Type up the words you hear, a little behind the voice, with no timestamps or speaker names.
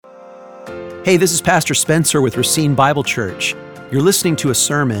Hey, this is Pastor Spencer with Racine Bible Church. You're listening to a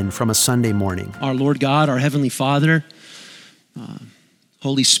sermon from a Sunday morning. Our Lord God, our Heavenly Father,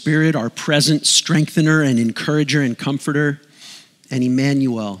 Holy Spirit, our present strengthener and encourager and comforter, and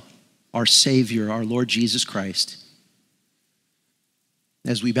Emmanuel, our Savior, our Lord Jesus Christ.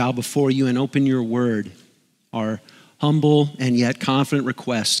 As we bow before you and open your word, our humble and yet confident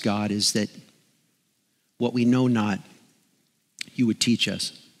request, God, is that what we know not, you would teach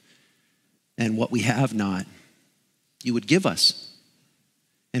us. And what we have not, you would give us.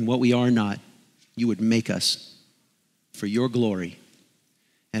 And what we are not, you would make us for your glory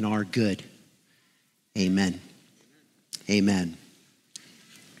and our good. Amen. Amen.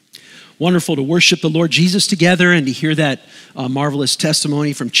 Wonderful to worship the Lord Jesus together and to hear that marvelous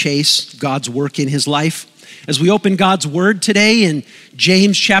testimony from Chase, God's work in his life. As we open God's word today in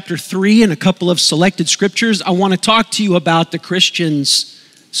James chapter 3 and a couple of selected scriptures, I want to talk to you about the Christian's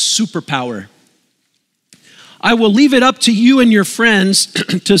superpower. I will leave it up to you and your friends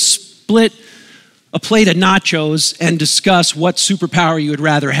to split a plate of nachos and discuss what superpower you would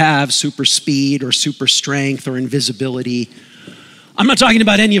rather have, super speed or super strength or invisibility. I'm not talking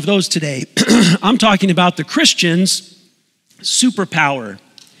about any of those today. I'm talking about the Christian's superpower,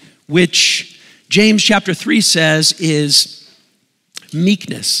 which James chapter 3 says is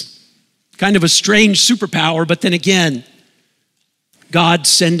meekness. Kind of a strange superpower, but then again, God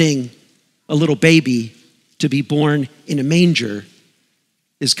sending a little baby to be born in a manger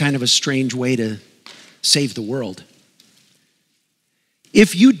is kind of a strange way to save the world.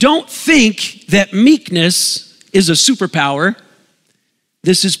 If you don't think that meekness is a superpower,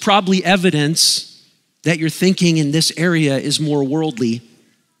 this is probably evidence that your thinking in this area is more worldly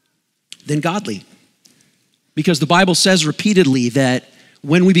than godly. Because the Bible says repeatedly that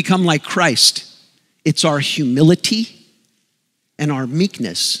when we become like Christ, it's our humility and our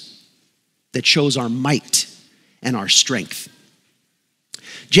meekness that shows our might and our strength.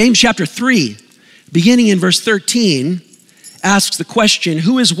 James chapter 3, beginning in verse 13, asks the question,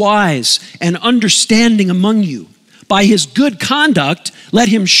 who is wise and understanding among you? By his good conduct, let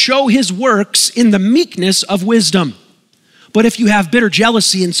him show his works in the meekness of wisdom. But if you have bitter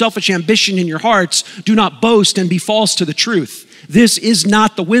jealousy and selfish ambition in your hearts, do not boast and be false to the truth. This is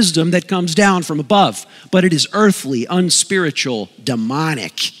not the wisdom that comes down from above, but it is earthly, unspiritual,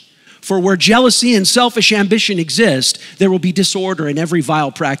 demonic. For where jealousy and selfish ambition exist, there will be disorder in every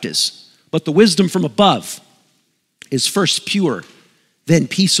vile practice. But the wisdom from above is first pure, then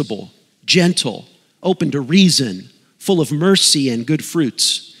peaceable, gentle, open to reason, full of mercy and good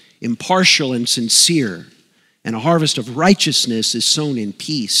fruits, impartial and sincere. And a harvest of righteousness is sown in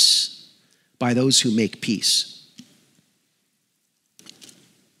peace by those who make peace.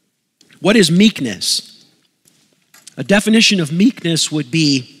 What is meekness? A definition of meekness would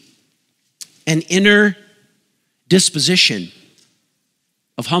be an inner disposition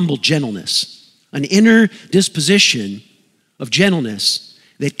of humble gentleness, an inner disposition of gentleness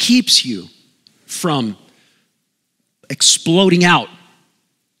that keeps you from exploding out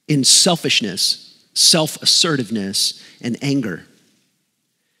in selfishness, self-assertiveness, and anger.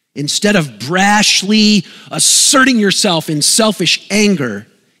 Instead of brashly asserting yourself in selfish anger,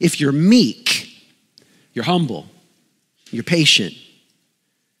 if you're meek, you're humble, you're patient,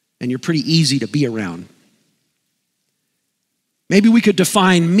 and you're pretty easy to be around. Maybe we could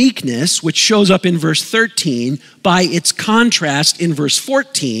define meekness, which shows up in verse 13, by its contrast in verse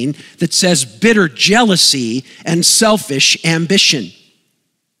 14 that says bitter jealousy and selfish ambition.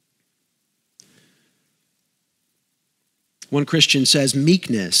 One Christian says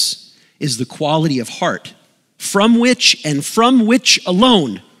meekness is the quality of heart from which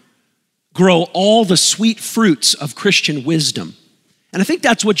alone grow all the sweet fruits of Christian wisdom. And I think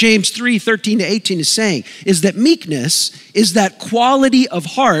that's what James 3, 13 to 18 is saying, is that meekness is that quality of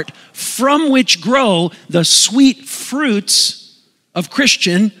heart from which grow the sweet fruits of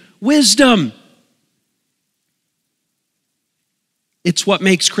Christian wisdom. It's what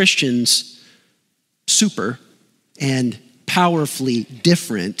makes Christians super and powerfully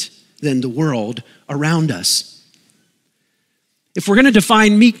different than the world around us. If we're going to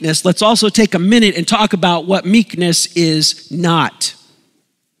define meekness, let's also take a minute and talk about what meekness is not.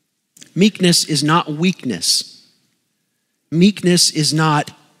 Meekness is not weakness. Meekness is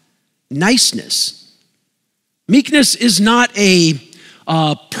not niceness. Meekness is not a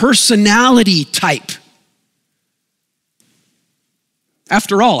personality type.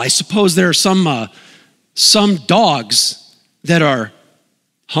 After all, I suppose there are some dogs that are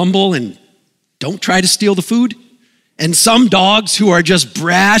humble and don't try to steal the food, and some dogs who are just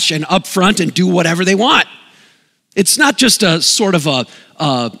brash and upfront and do whatever they want. It's not just a sort of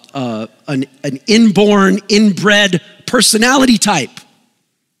an inborn, inbred personality type.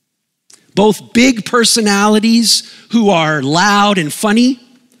 Both big personalities who are loud and funny,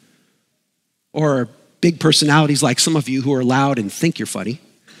 or big personalities like some of you who are loud and think you're funny,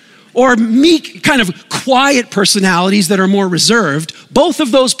 or meek, kind of quiet personalities that are more reserved. Both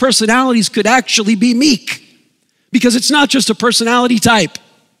of those personalities could actually be meek, because it's not just a personality type.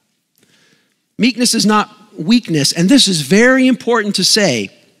 Meekness is not weakness, and this is very important to say.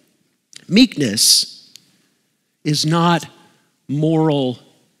 Meekness is not moral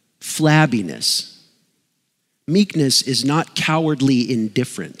flabbiness. Meekness is not cowardly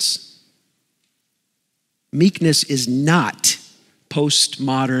indifference. Meekness is not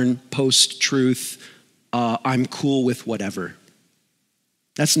postmodern, post-truth, I'm cool with whatever.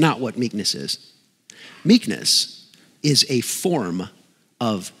 That's not what meekness is. Meekness is a form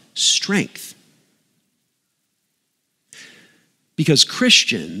of strength. Because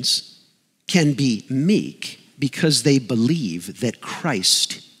Christians can be meek because they believe that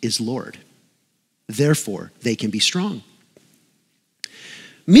Christ is Lord. Therefore, they can be strong.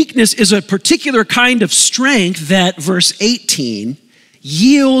 Meekness is a particular kind of strength that, verse 18,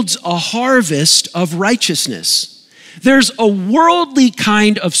 yields a harvest of righteousness. There's a worldly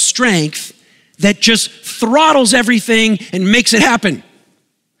kind of strength that just throttles everything and makes it happen.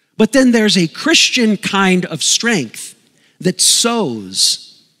 But then there's a Christian kind of strength that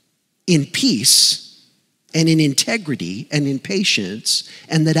sows in peace and in integrity and in patience,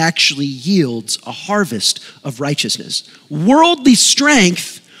 and that actually yields a harvest of righteousness. Worldly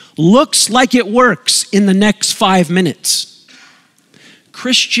strength looks like it works in the next 5 minutes.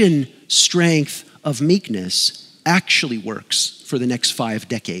 Christian strength of meekness actually works for the next 5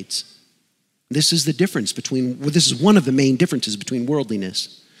 decades. This is the difference this is one of the main differences between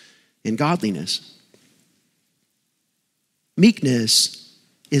worldliness and godliness. Meekness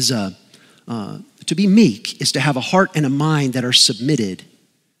is to be meek is to have a heart and a mind that are submitted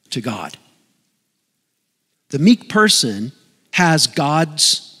to God. The meek person has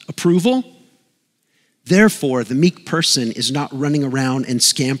God's approval. Therefore, the meek person is not running around and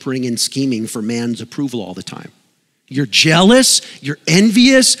scampering and scheming for man's approval all the time. You're jealous, you're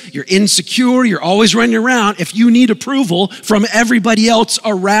envious, you're insecure, you're always running around if you need approval from everybody else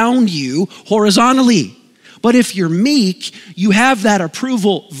around you horizontally. But if you're meek, you have that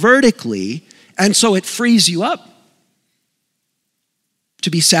approval vertically, and so it frees you up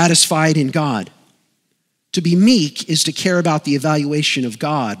to be satisfied in God. To be meek is to care about the evaluation of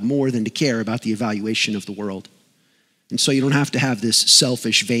God more than to care about the evaluation of the world. And so you don't have to have this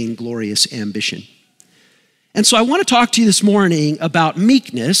selfish, vainglorious ambition. And so I want to talk to you this morning about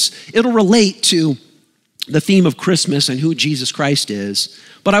meekness. It'll relate to the theme of Christmas and who Jesus Christ is.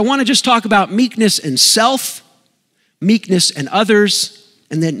 But I want to just talk about meekness and self, meekness and others,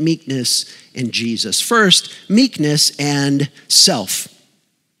 and then meekness and Jesus. First, meekness and self.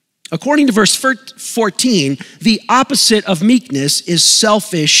 According to verse 14, the opposite of meekness is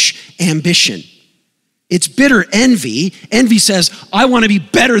selfish ambition. It's bitter envy. Envy says, I want to be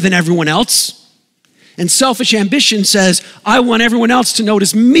better than everyone else. And selfish ambition says, I want everyone else to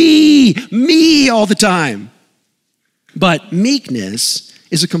notice me all the time. But meekness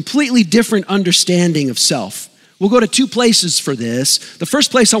is a completely different understanding of self. We'll go to 2 places for this. The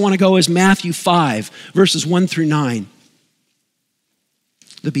first place I want to go is Matthew 5, verses 1 through 9.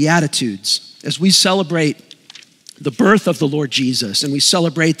 The Beatitudes. As we celebrate the birth of the Lord Jesus and we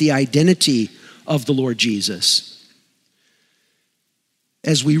celebrate the identity of the Lord Jesus,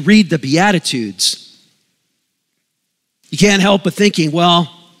 as we read the Beatitudes, you can't help but thinking,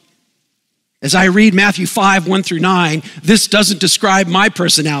 well, as I read Matthew 5, 1 through 9, this doesn't describe my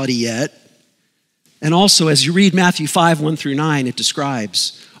personality yet. And also, as you read Matthew 5, 1 through 9, it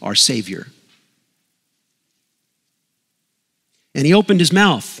describes our Savior. And he opened his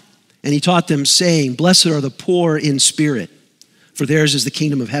mouth, and he taught them, saying, Blessed are the poor in spirit, for theirs is the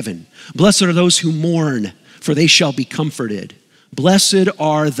kingdom of heaven. Blessed are those who mourn, for they shall be comforted. Blessed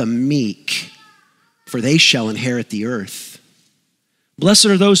are the meek, for they shall inherit the earth. Blessed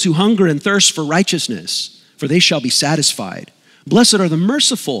are those who hunger and thirst for righteousness, for they shall be satisfied. Blessed are the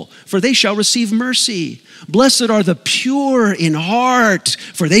merciful, for they shall receive mercy. Blessed are the pure in heart,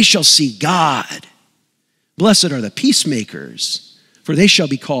 for they shall see God. Blessed are the peacemakers, for they shall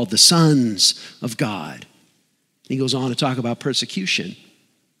be called the sons of God. He goes on to talk about persecution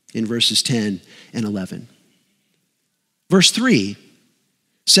in verses 10 and 11. Verse 3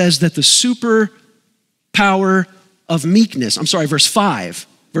 says that the superpower of meekness, verse 5.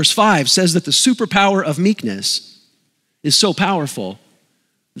 Verse 5 says that the superpower of meekness is so powerful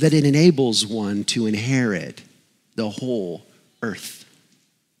that it enables one to inherit the whole earth.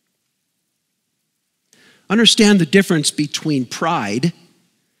 Understand the difference between pride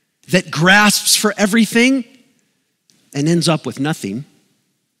that grasps for everything and ends up with nothing.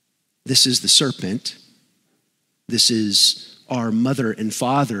 This is the serpent. This is our mother and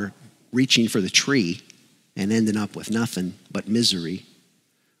father reaching for the tree and ending up with nothing but misery.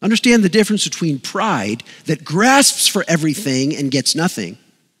 Understand the difference between pride that grasps for everything and gets nothing,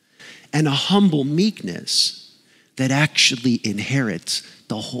 and a humble meekness that actually inherits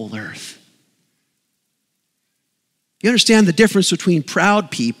the whole earth. You understand the difference between proud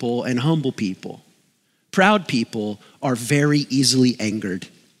people and humble people. Proud people are very easily angered.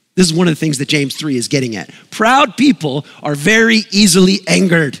 This is one of the things that James 3 is getting at. Proud people are very easily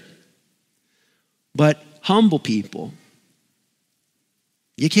angered. But humble people,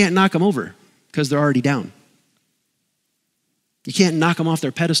 you can't knock them over because they're already down. You can't knock them off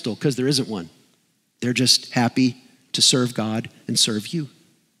their pedestal because there isn't one. They're just happy to serve God and serve you.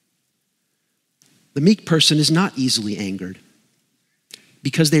 The meek person is not easily angered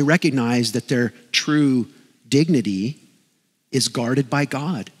because they recognize that their true dignity is guarded by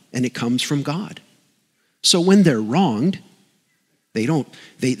God and it comes from God. So when they're wronged, they don't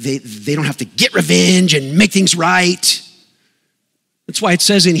have to get revenge and make things right. That's why it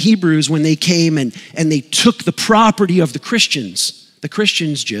says in Hebrews, when they came and they took the property of the Christians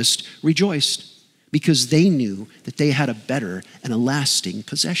just rejoiced because they knew that they had a better and a lasting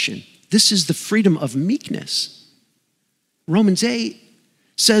possession. This is the freedom of meekness. Romans 8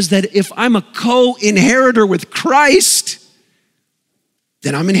 says that if I'm a co-inheritor with Christ,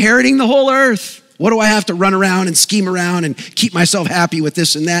 then I'm inheriting the whole earth. What do I have to run around and scheme around and keep myself happy with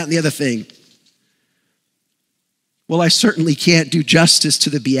this and that and the other thing? Well, I certainly can't do justice to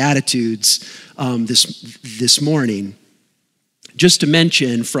the Beatitudes this morning. Just to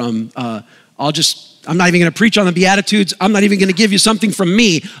mention from, I'm not even going to preach on the Beatitudes. I'm not even going to give you something from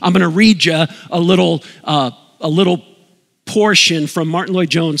me. I'm going to read you a little portion from Martin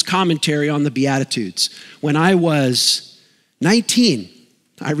Lloyd-Jones' commentary on the Beatitudes. When I was 19,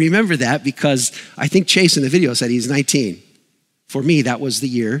 I remember that because I think Chase in the video said he's 19. For me, that was the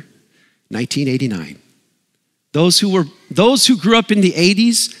year 1989. Those who grew up in the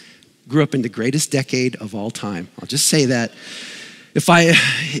 80s grew up in the greatest decade of all time. I'll just say that.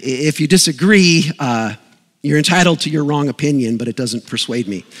 If you disagree, you're entitled to your wrong opinion, but it doesn't persuade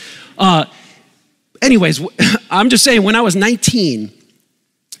me. Anyways, I'm just saying, when I was 19,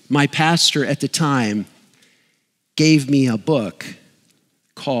 my pastor at the time gave me a book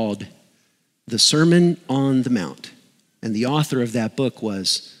called The Sermon on the Mount. And the author of that book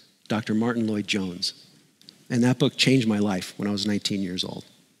was Dr. Martin Lloyd-Jones. And that book changed my life when I was 19 years old.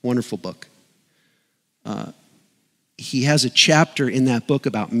 Wonderful book. He has a chapter in that book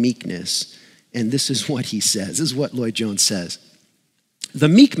about meekness, and this is what he says. This is what Lloyd-Jones says. The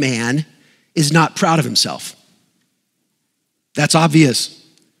meek man is not proud of himself. That's obvious.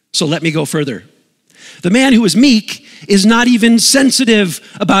 So let me go further. The man who is meek is not even sensitive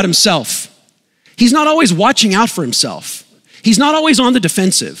about himself. He's not always watching out for himself. He's not always on the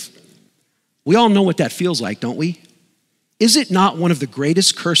defensive. We all know what that feels like, don't we? Is it not one of the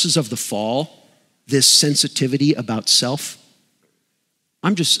greatest curses of the fall, this sensitivity about self?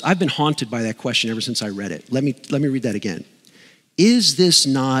 I've been haunted by that question ever since I read it. Let me read that again. Is this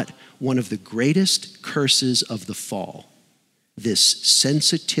not one of the greatest curses of the fall, this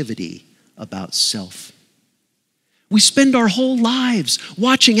sensitivity about self? We spend our whole lives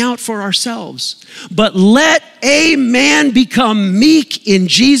watching out for ourselves. But let a man become meek in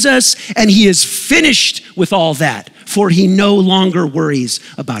Jesus, and he is finished with all that, for he no longer worries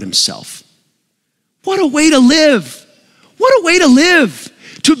about himself. What a way to live. What a way to live.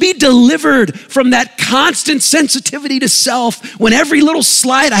 To be delivered from that constant sensitivity to self, when every little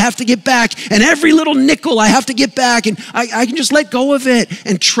slide I have to get back and every little nickel I have to get back, and I can just let go of it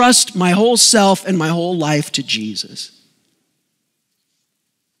and trust my whole self and my whole life to Jesus.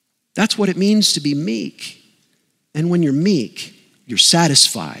 That's what it means to be meek. And when you're meek, you're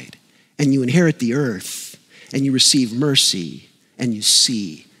satisfied and you inherit the earth and you receive mercy and you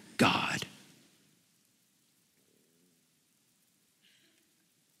see God.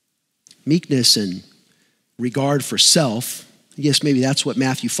 Meekness and regard for self, I guess maybe that's what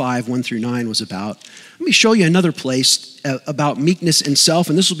Matthew 5, 1-9 was about. Let me show you another place about meekness and self,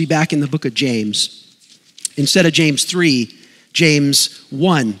 and this will be back in the book of James. Instead of James 3, James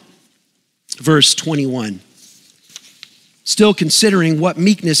 1, verse 21. Still considering what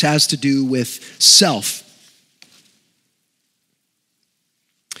meekness has to do with self.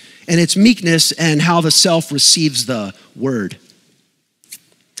 And it's meekness and how the self receives the word.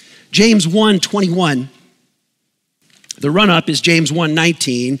 James 1:21 The run-up is James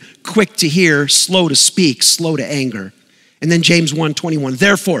 1:19, quick to hear, slow to speak, slow to anger. And then James 1:21,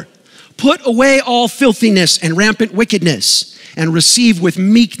 therefore, put away all filthiness and rampant wickedness, and receive with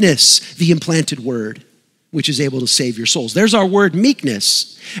meekness the implanted word, which is able to save your souls. There's our word,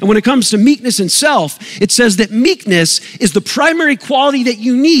 meekness. And when it comes to meekness in self, it says that meekness is the primary quality that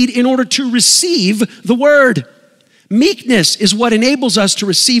you need in order to receive the word. Meekness is what enables us to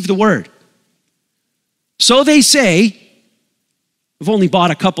receive the word. So they say, I've only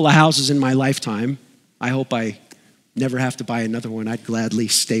bought a couple of houses in my lifetime. I hope I never have to buy another one. I'd gladly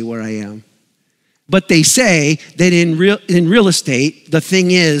stay where I am. But they say that in real estate, the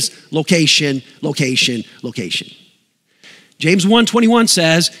thing is location, location, location. James 1:21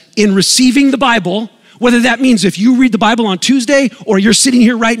 says, in receiving the Bible, whether that means if you read the Bible on Tuesday or you're sitting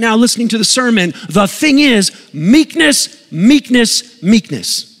here right now listening to the sermon, the thing is meekness, meekness,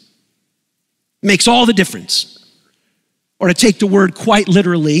 meekness. Makes all the difference. Or to take the word quite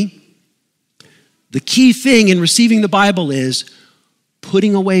literally, the key thing in receiving the Bible is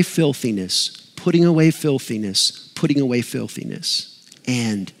putting away filthiness, putting away filthiness, putting away filthiness,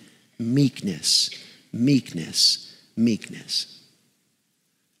 and meekness, meekness, meekness.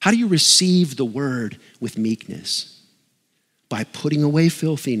 How do you receive the word with meekness? By putting away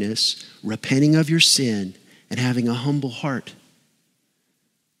filthiness, repenting of your sin, and having a humble heart.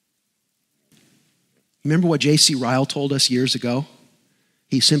 Remember what J.C. Ryle told us years ago?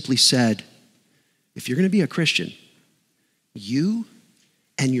 He simply said, if you're going to be a Christian, you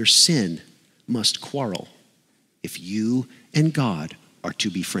and your sin must quarrel if you and God are to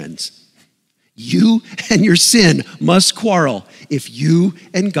be friends. You and your sin must quarrel if you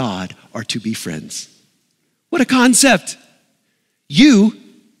and God are to be friends. What a concept. You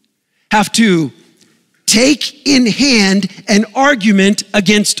have to take in hand an argument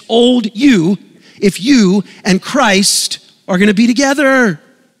against old you if you and Christ are going to be together.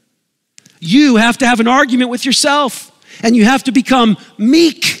 You have to have an argument with yourself, and you have to become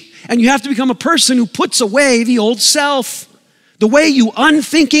meek, and you have to become a person who puts away the old self. The way you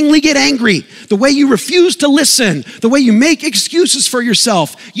unthinkingly get angry, the way you refuse to listen, the way you make excuses for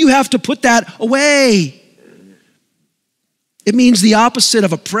yourself, you have to put that away. It means the opposite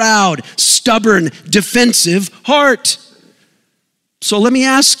of a proud, stubborn, defensive heart. So let me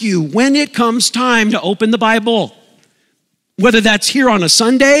ask you, when it comes time to open the Bible, whether that's here on a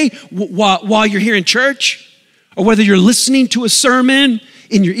Sunday while you're here in church, or whether you're listening to a sermon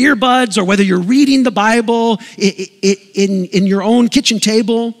in your earbuds, or whether you're reading the Bible in your own kitchen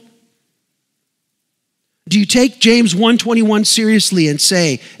table, do you take James 1:21 seriously and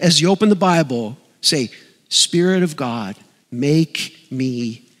say, as you open the Bible, say, Spirit of God, make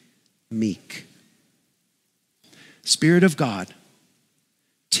me meek. Spirit of God,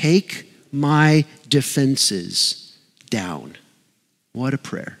 take my defenses down. What a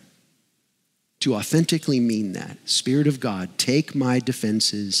prayer. To authentically mean that. Spirit of God, take my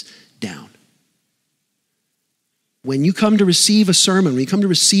defenses down. When you come to receive a sermon, when you come to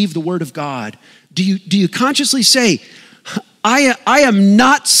receive the word of God, do you consciously say, I am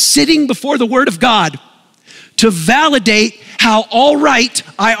not sitting before the word of God to validate how all right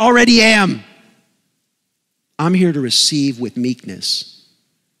I already am. I'm here to receive with meekness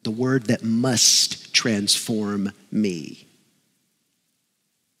the word that must transform me.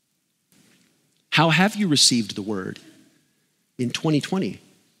 How have you received the word in 2020?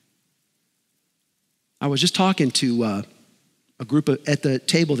 I was just talking to a group at the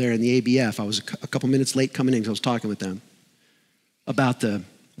table there in the ABF. I was a couple minutes late coming in because I was talking with them about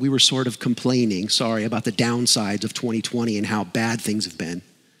we were sort of complaining, about the downsides of 2020 and how bad things have been.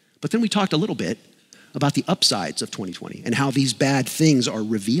 But then we talked a little bit about the upsides of 2020 and how these bad things are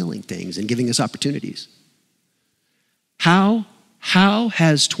revealing things and giving us opportunities. How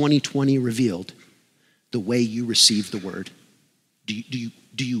has 2020 revealed the way you receive the word? Do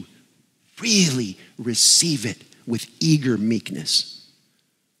you really receive it with eager meekness?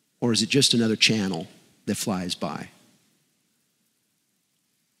 Or is it just another channel that flies by?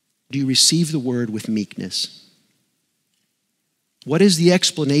 Do you receive the word with meekness? What is the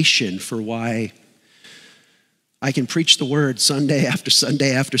explanation for why I can preach the word Sunday after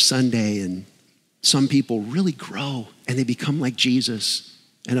Sunday after Sunday, and some people really grow and they become like Jesus,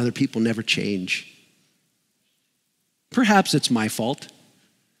 and other people never change? Perhaps it's my fault.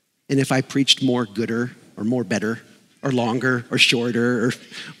 And if I preached more gooder or more better or longer or shorter or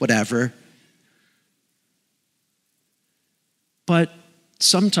whatever. But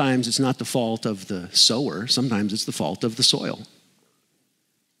sometimes it's not the fault of the sower. Sometimes it's the fault of the soil.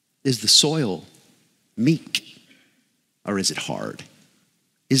 Is the soil meek, or is it hard?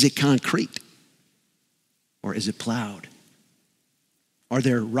 Is it concrete, or is it plowed? Are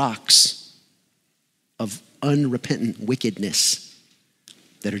there rocks of unrepentant wickedness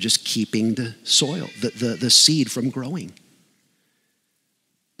that are just keeping the soil, the seed from growing?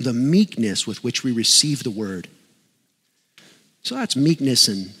 The meekness with which we receive the word. So that's meekness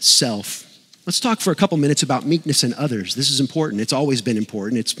and self. Let's talk for a couple minutes about meekness and others. This is important. It's always been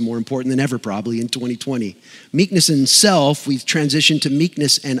important. It's more important than ever probably in 2020. Meekness and self, we've transitioned to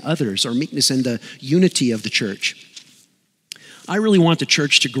meekness and others, or meekness and the unity of the church. I really want the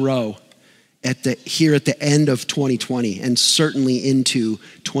church to grow here at the end of 2020 and certainly into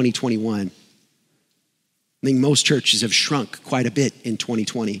 2021. I think most churches have shrunk quite a bit in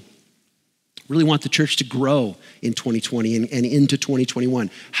 2020. Really want the church to grow in 2020 and into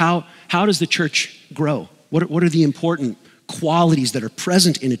 2021. How does the church grow? What are the important qualities that are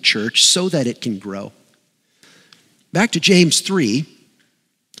present in a church so that it can grow? Back to James 3,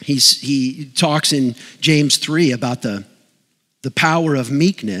 he talks in James 3 about the power of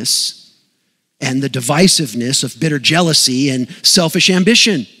meekness and the divisiveness of bitter jealousy and selfish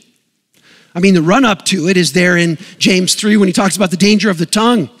ambition. I mean, the run-up to it is there in James 3 when he talks about the danger of the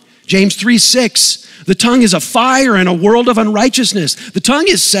tongue. James 3:6, the tongue is a fire and a world of unrighteousness. The tongue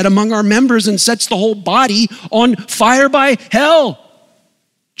is set among our members and sets the whole body on fire by hell.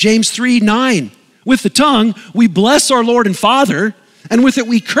 James 3:9, with the tongue we bless our Lord and Father, and with it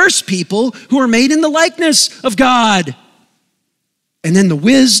we curse people who are made in the likeness of God. And then the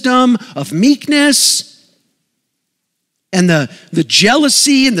wisdom of meekness and the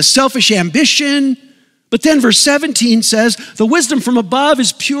jealousy and the selfish ambition. But then verse 17 says, the wisdom from above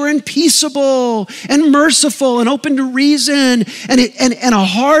is pure and peaceable and merciful and open to reason. And a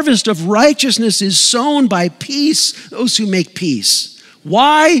harvest of righteousness is sown by peace, those who make peace.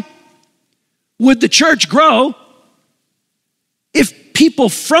 Why would the church grow if people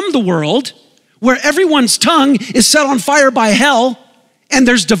from the world, where everyone's tongue is set on fire by hell and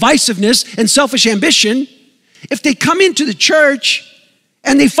there's divisiveness and selfish ambition, if they come into the church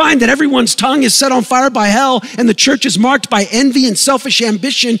and they find that everyone's tongue is set on fire by hell and the church is marked by envy and selfish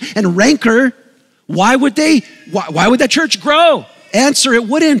ambition and rancor, why would that church grow? Answer, it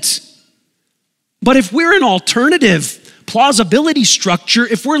wouldn't. But if we're an alternative plausibility structure,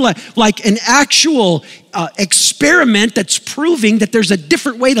 if we're like an actual experiment that's proving that there's a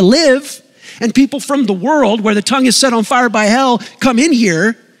different way to live, and people from the world where the tongue is set on fire by hell come in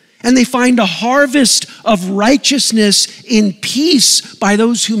here, and they find a harvest of righteousness in peace by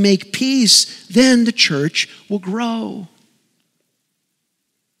those who make peace, then the church will grow.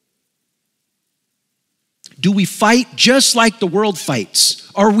 Do we fight just like the world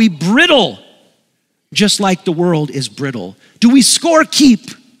fights? Are we brittle just like the world is brittle? Do we score keep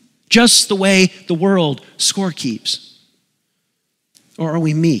just the way the world score keeps? Or are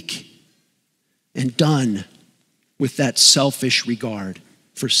we meek and done with that selfish regard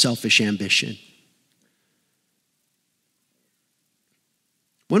for selfish ambition?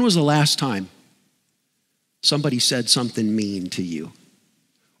 When was the last time somebody said something mean to you?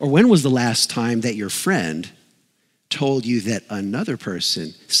 Or when was the last time that your friend told you that another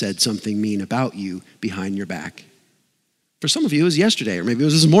person said something mean about you behind your back? For some of you, it was yesterday, or maybe it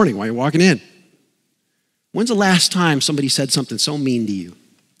was this morning while you're walking in. When's the last time somebody said something so mean to you?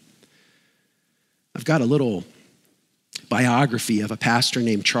 I've got a little biography of a pastor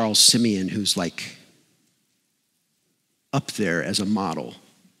named Charles Simeon who's like up there as a model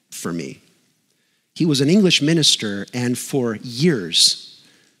for me. He was an English minister, and for years,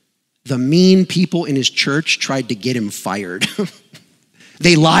 the mean people in his church tried to get him fired.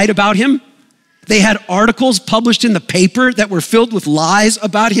 They lied about him. They had articles published in the paper that were filled with lies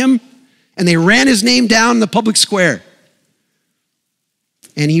about him, and they ran his name down in the public square.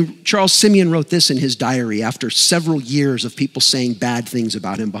 And Charles Simeon wrote this in his diary after several years of people saying bad things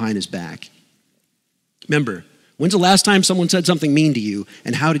about him behind his back. Remember, when's the last time someone said something mean to you,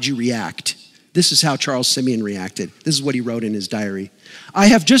 and how did you react? This is how Charles Simeon reacted. This is what he wrote in his diary. I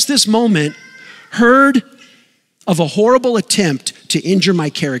have just this moment heard of a horrible attempt to injure my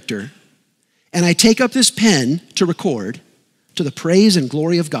character, and I take up this pen to record, to the praise and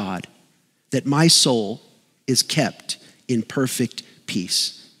glory of God, that my soul is kept in perfect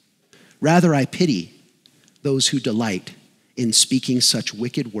peace. Rather, I pity those who delight in speaking such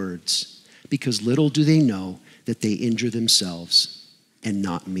wicked words, because little do they know that they injure themselves and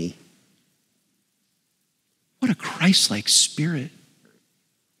not me. What a Christ-like spirit.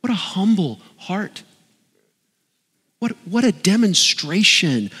 What a humble heart. What a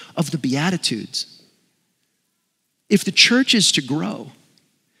demonstration of the Beatitudes. If the church is to grow,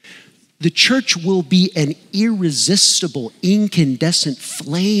 the church will be an irresistible, incandescent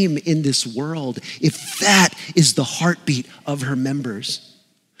flame in this world if that is the heartbeat of her members.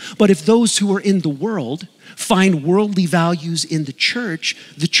 But if those who are in the world find worldly values in the church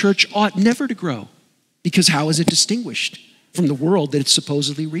ought never to grow. Because how is it distinguished from the world that it's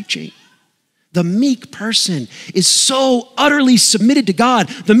supposedly reaching? The meek person is so utterly submitted to God.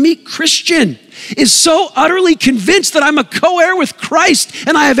 The meek Christian is so utterly convinced that I'm a co-heir with Christ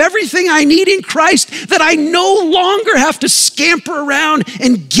and I have everything I need in Christ that I no longer have to scamper around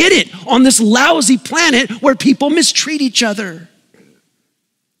and get it on this lousy planet where people mistreat each other.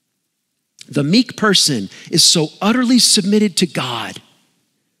 The meek person is so utterly submitted to God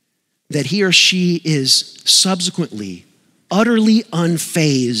that he or she is subsequently utterly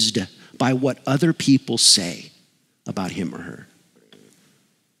unfazed by what other people say about him or her.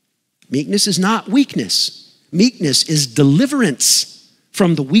 Meekness is not weakness. Meekness is deliverance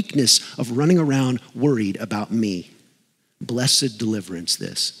from the weakness of running around worried about me. Blessed deliverance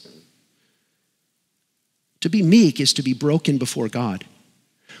this. To be meek is to be broken before God.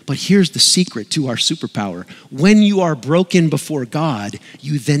 But here's the secret to our superpower. When you are broken before God,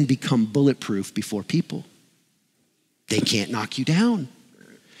 you then become bulletproof before people. They can't knock you down.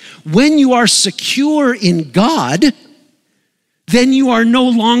 When you are secure in God, then you are no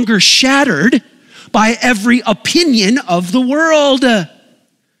longer shattered by every opinion of the world. The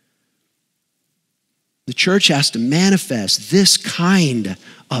church has to manifest this kind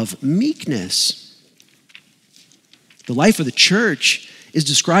of meekness. The life of the church is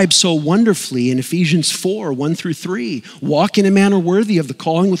described so wonderfully in Ephesians 4, 1-3. Walk in a manner worthy of the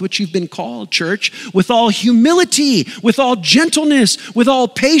calling with which you've been called, church, with all humility, with all gentleness, with all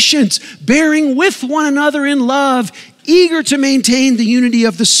patience, bearing with one another in love, eager to maintain the unity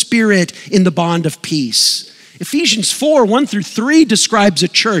of the Spirit in the bond of peace. Ephesians 4, 1-3 describes a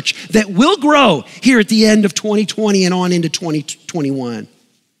church that will grow here at the end of 2020 and on into 2021.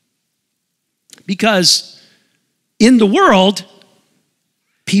 Because in the world,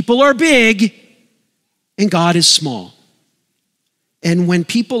 people are big and God is small. And when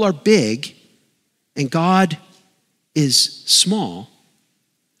people are big and God is small,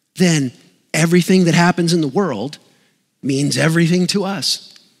 then everything that happens in the world means everything to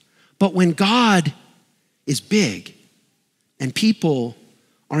us. But when God is big and people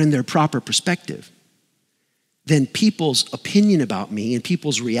are in their proper perspective, then people's opinion about me and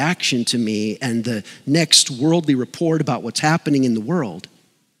people's reaction to me and the next worldly report about what's happening in the world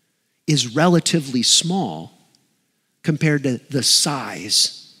is relatively small compared to the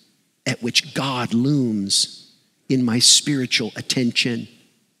size at which God looms in my spiritual attention.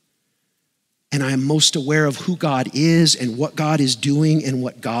 And I am most aware of who God is and what God is doing and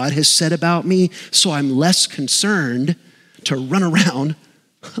what God has said about me, so I'm less concerned to run around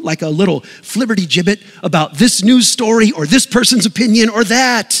like a little flibbertigibbet about this news story or this person's opinion or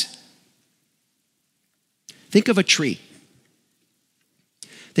that. Think of a tree.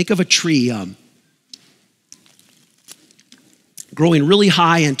 Think of a tree growing really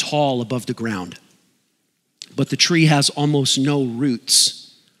high and tall above the ground, but the tree has almost no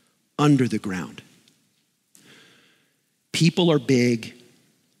roots under the ground. People are big,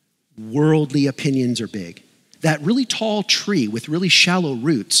 worldly opinions are big. That really tall tree with really shallow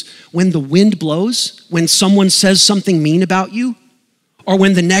roots, when the wind blows, when someone says something mean about you, or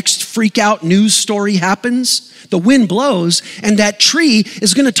when the next freak out news story happens, the wind blows and that tree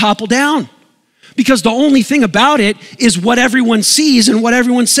is going to topple down because the only thing about it is what everyone sees and what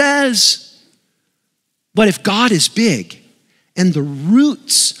everyone says. But if God is big and the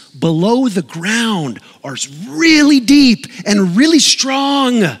roots below the ground are really deep and really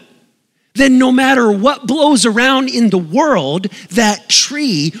strong, then no matter what blows around in the world, that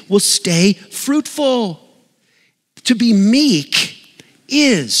tree will stay fruitful. To be meek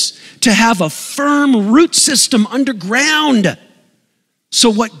is to have a firm root system underground. So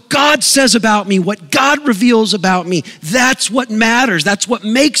what God says about me, what God reveals about me, that's what matters. That's what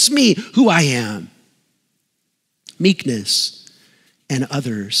makes me who I am. Meekness and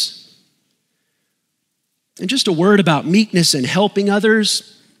others. And just a word about meekness and helping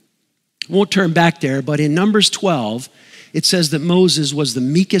others. Won't turn back there, but in Numbers 12, it says that Moses was the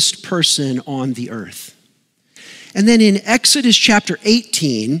meekest person on the earth. And then in Exodus chapter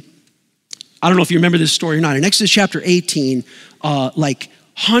 18, I don't know if you remember this story or not. In Exodus chapter 18, like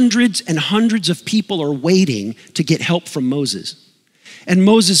hundreds and hundreds of people are waiting to get help from Moses. And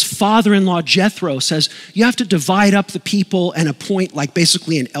Moses' father-in-law Jethro says, you have to divide up the people and appoint like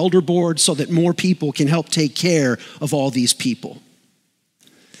basically an elder board so that more people can help take care of all these people.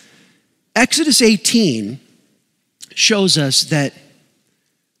 Exodus 18 shows us that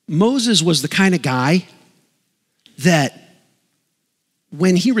Moses was the kind of guy that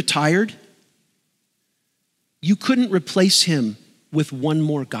when he retired, you couldn't replace him with one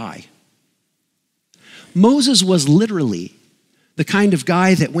more guy. Moses was literally the kind of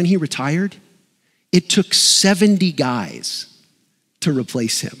guy that when he retired, it took 70 guys to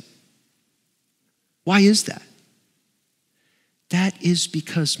replace him. Why is that? That is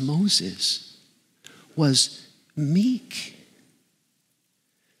because Moses was meek.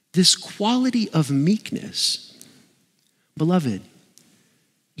 This quality of meekness, beloved,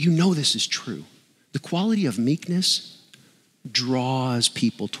 you know this is true. The quality of meekness draws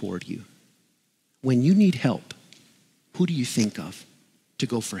people toward you. When you need help, who do you think of to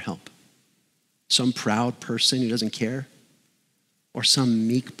go for help? Some proud person who doesn't care? Or some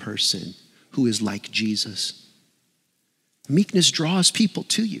meek person who is like Jesus? Meekness draws people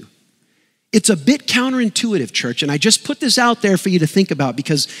to you. It's a bit counterintuitive, church, and I just put this out there for you to think about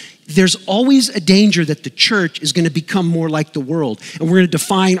because there's always a danger that the church is going to become more like the world, and we're going to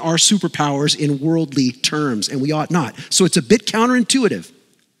define our superpowers in worldly terms, and we ought not. So it's a bit counterintuitive.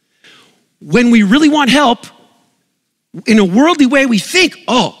 When we really want help, in a worldly way, we think,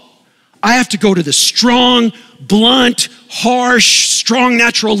 oh, I have to go to the strong, blunt, harsh, strong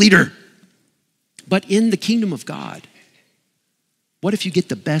natural leader. But in the kingdom of God, what if you get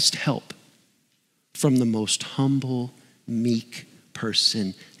the best help from the most humble, meek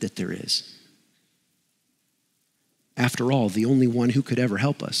person that there is? After all, the only one who could ever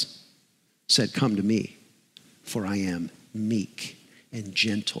help us said, "Come to me, for I am meek and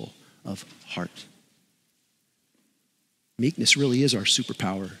gentle of heart." Meekness really is our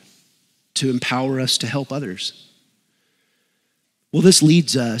superpower to empower us to help others. Well, this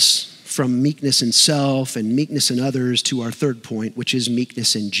leads us from meekness in self and meekness in others to our third point, which is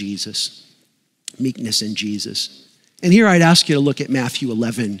meekness in Jesus. Meekness in Jesus. And here I'd ask you to look at Matthew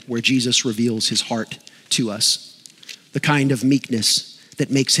 11, where Jesus reveals his heart to us, the kind of meekness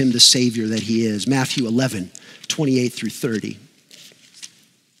that makes him the Savior that he is. Matthew 11, 28 through 30.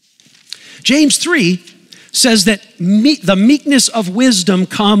 James 3 says that the meekness of wisdom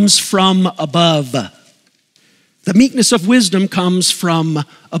comes from above. The meekness of wisdom comes from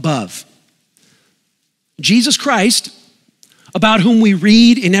above. Jesus Christ, about whom we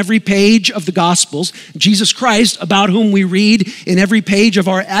read in every page of the Gospels, Jesus Christ, about whom we read in every page of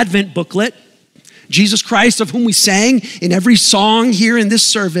our Advent booklet, Jesus Christ, of whom we sang in every song here in this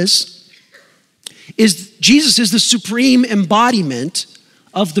service, Jesus is the supreme embodiment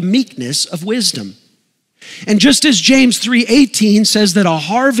of the meekness of wisdom. And just as James 3:18 says that a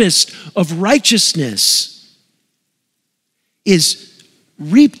harvest of righteousness is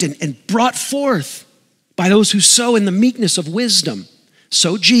reaped and brought forth by those who sow in the meekness of wisdom,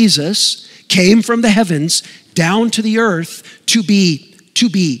 so Jesus came from the heavens down to the earth to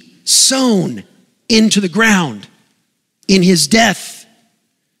be sown into the ground in his death.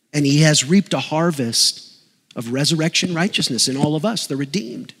 And he has reaped a harvest of resurrection righteousness in all of us, the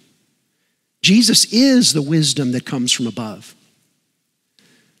redeemed. Jesus is the wisdom that comes from above.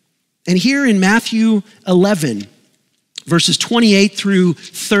 And here in Matthew 11, verses 28 through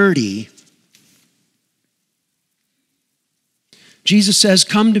 30, Jesus says,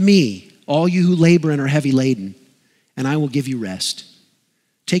 "Come to me, all you who labor and are heavy laden, and I will give you rest.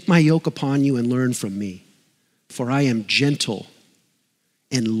 Take my yoke upon you and learn from me, for I am gentle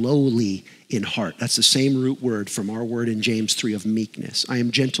and lowly in heart." That's the same root word from our word in James 3 of meekness. I am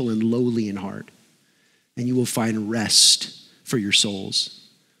gentle and lowly in heart, and you will find rest for your souls.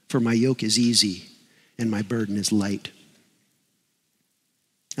 For my yoke is easy and my burden is light.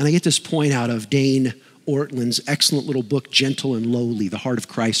 And I get this point out of Dane Ortland's excellent little book, Gentle and Lowly, The Heart of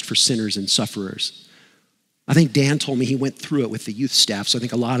Christ for Sinners and Sufferers. I think Dan told me he went through it with the youth staff, so I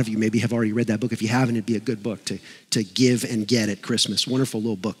think a lot of you maybe have already read that book. If you haven't, it'd be a good book to give and get at Christmas. Wonderful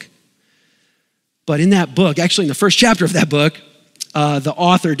little book. But in that book, actually in the first chapter of that book, the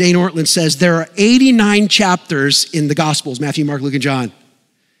author, Dane Ortland, says there are 89 chapters in the Gospels, Matthew, Mark, Luke, and John.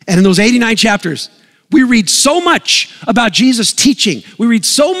 And in those 89 chapters, we read so much about Jesus' teaching. We read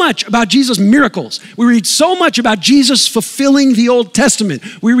so much about Jesus' miracles. We read so much about Jesus fulfilling the Old Testament.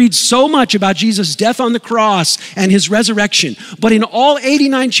 We read so much about Jesus' death on the cross and his resurrection. But in all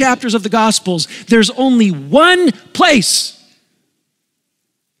 89 chapters of the Gospels, there's only one place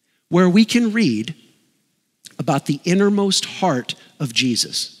where we can read about the innermost heart of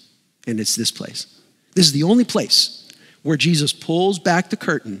Jesus. And it's this place. This is the only place where Jesus pulls back the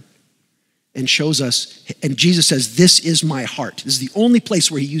curtain and shows us, and Jesus says, "This is my heart." This is the only place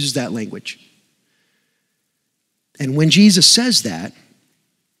where he uses that language. And when Jesus says that,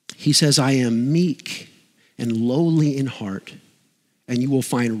 he says, "I am meek and lowly in heart, and you will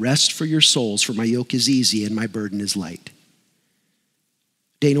find rest for your souls, for my yoke is easy and my burden is light.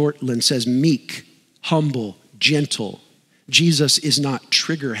 Dane Ortland says, meek, humble, gentle. Jesus is not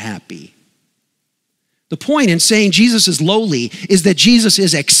trigger happy. The point in saying Jesus is lowly is that Jesus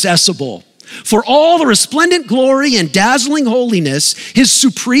is accessible. For all the resplendent glory and dazzling holiness, his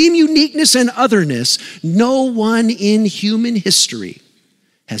supreme uniqueness and otherness, no one in human history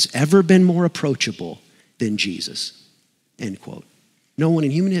has ever been more approachable than Jesus. End quote. No one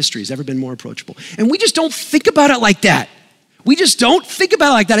in human history has ever been more approachable. And we just don't think about it like that. We just don't think about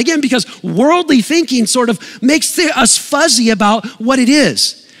it like that. Again, because worldly thinking sort of makes us fuzzy about what it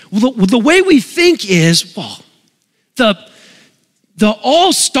is. The way we think is, well, the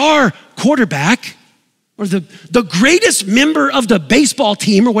all-star quarterback or the greatest member of the baseball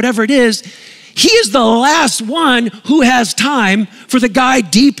team or whatever it is, he is the last one who has time for the guy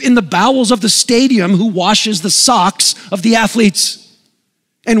deep in the bowels of the stadium who washes the socks of the athletes.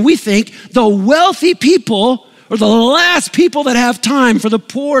 And we think the wealthy people are the last people that have time for the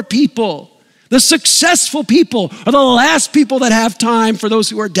poor people. The successful people are the last people that have time for those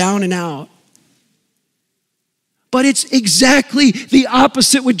who are down and out. But it's exactly the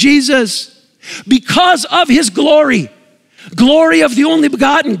opposite with Jesus. Because of his glory of the only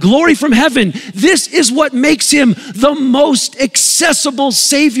begotten, glory from heaven, this is what makes him the most accessible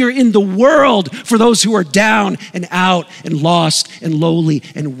Savior in the world for those who are down and out and lost and lowly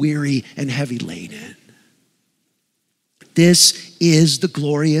and weary and heavy laden. This is the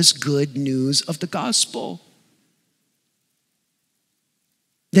glorious good news of the gospel.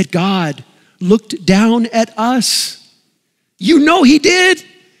 That God looked down at us. You know he did.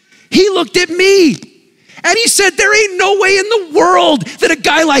 He looked at me and he said, there ain't no way in the world that a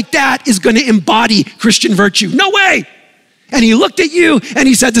guy like that is going to embody Christian virtue. No way. And he looked at you and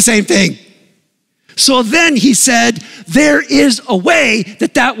he said the same thing. So then he said, there is a way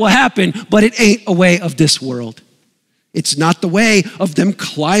that will happen, but it ain't a way of this world. It's not the way of them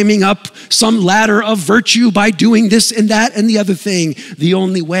climbing up some ladder of virtue by doing this and that and the other thing. The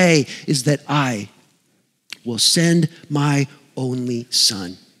only way is that I will send my only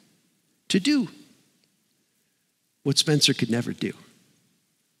son to do what Spencer could never do,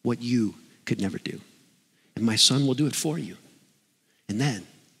 what you could never do. And my son will do it for you. And then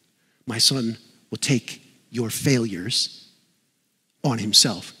my son will take your failures on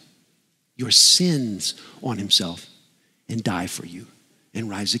himself, your sins on himself, and die for you and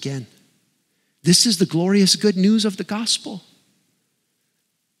rise again. This is the glorious good news of the gospel.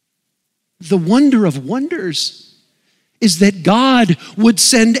 The wonder of wonders is that God would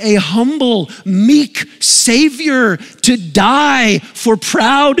send a humble, meek Savior to die for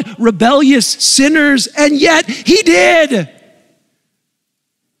proud, rebellious sinners, and yet he did.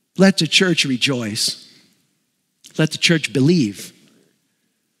 Let the church rejoice. Let the church believe.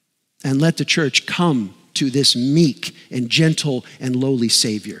 And let the church come to this meek and gentle and lowly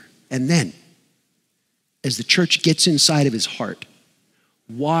Savior. And then, as the church gets inside of his heart,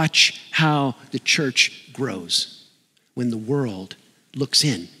 watch how the church grows when the world looks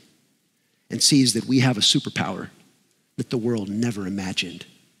in and sees that we have a superpower that the world never imagined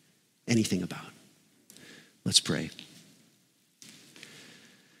anything about. Let's pray.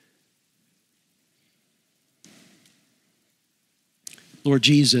 Lord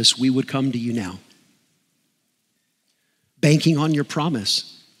Jesus, we would come to you now, banking on your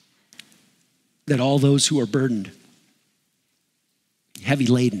promise that all those who are burdened, heavy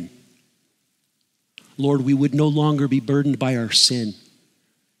laden, Lord, we would no longer be burdened by our sin.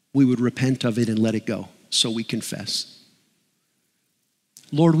 We would repent of it and let it go, so we confess.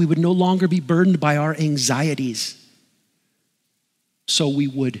 Lord, we would no longer be burdened by our anxieties, so we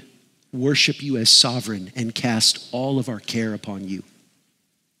would worship you as sovereign and cast all of our care upon you.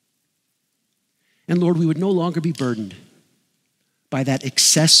 And Lord, we would no longer be burdened by that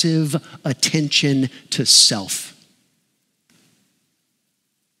excessive attention to self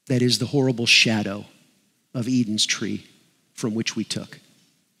that is the horrible shadow of Eden's tree from which we took.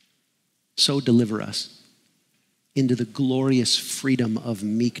 So deliver us into the glorious freedom of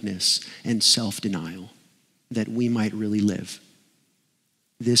meekness and self-denial that we might really live.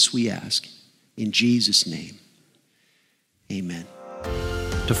 This we ask in Jesus' name. Amen.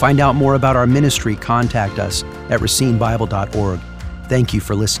 To find out more about our ministry, contact us at racinebible.org. Thank you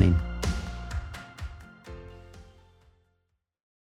for listening.